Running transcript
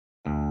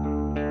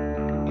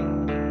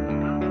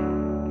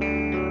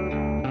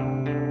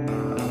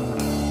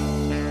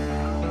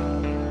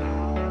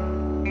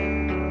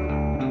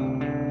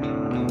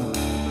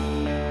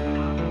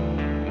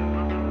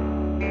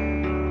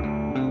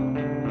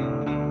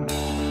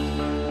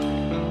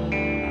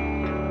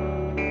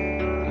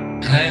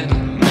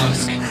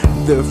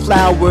RedMOSK. The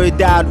flower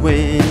died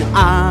when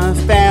I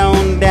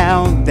found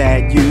out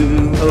that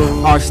you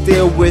are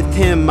still with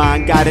him. I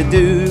gotta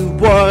do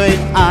what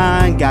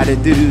I gotta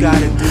do.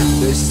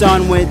 The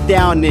sun went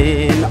down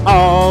and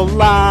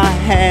all I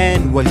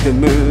had was the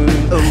moon.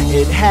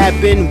 It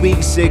happened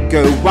weeks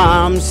ago,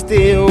 I'm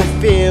still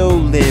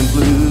feeling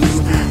blue.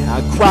 I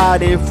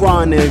cried in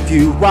front of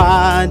you,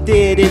 I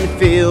didn't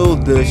feel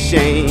the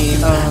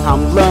shame.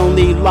 I'm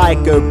lonely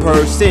like a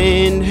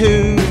person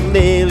who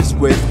lives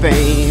with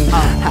fame.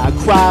 I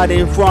cried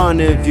in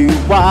front of you,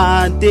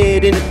 I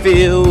didn't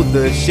feel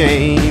the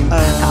shame.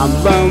 I'm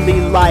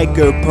lonely like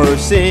a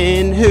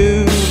person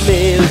who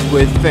lives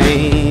with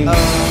fame.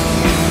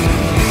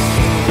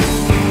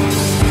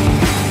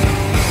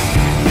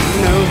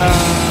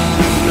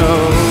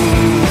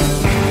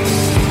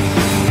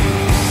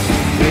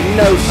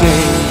 No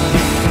shame.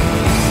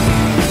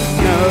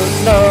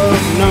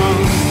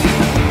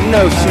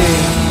 No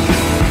shame.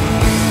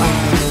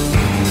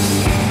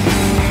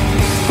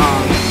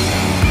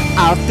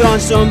 I've done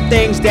some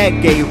things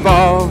that gave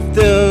off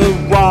the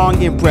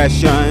wrong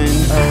impression.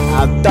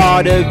 I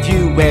thought of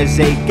you as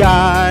a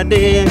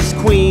goddess,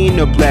 queen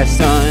of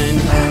blessing.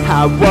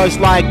 I was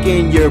like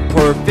in your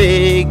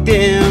perfect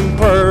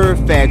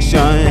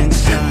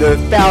imperfections. The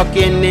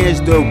falcon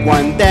is the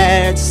one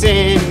that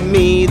sent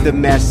me the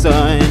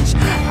message.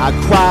 I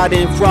cried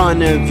in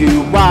front of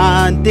you,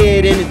 I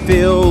didn't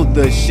feel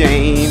the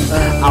shame.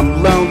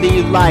 I'm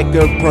lonely like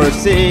a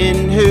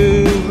person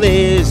who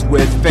lives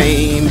with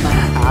fame.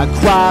 I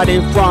cried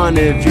in front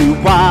of you,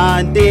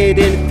 I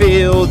didn't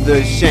feel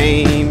the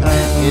shame.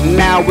 And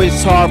now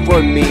it's hard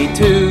for me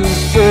to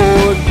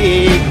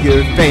forget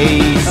your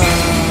face.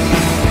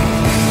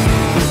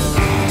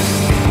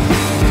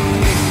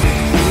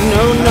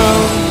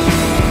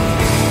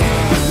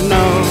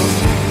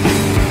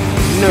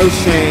 No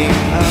shame.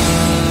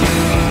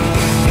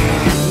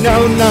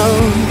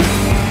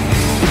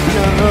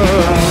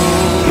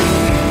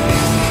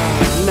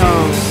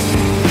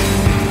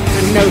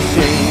 No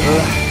shame.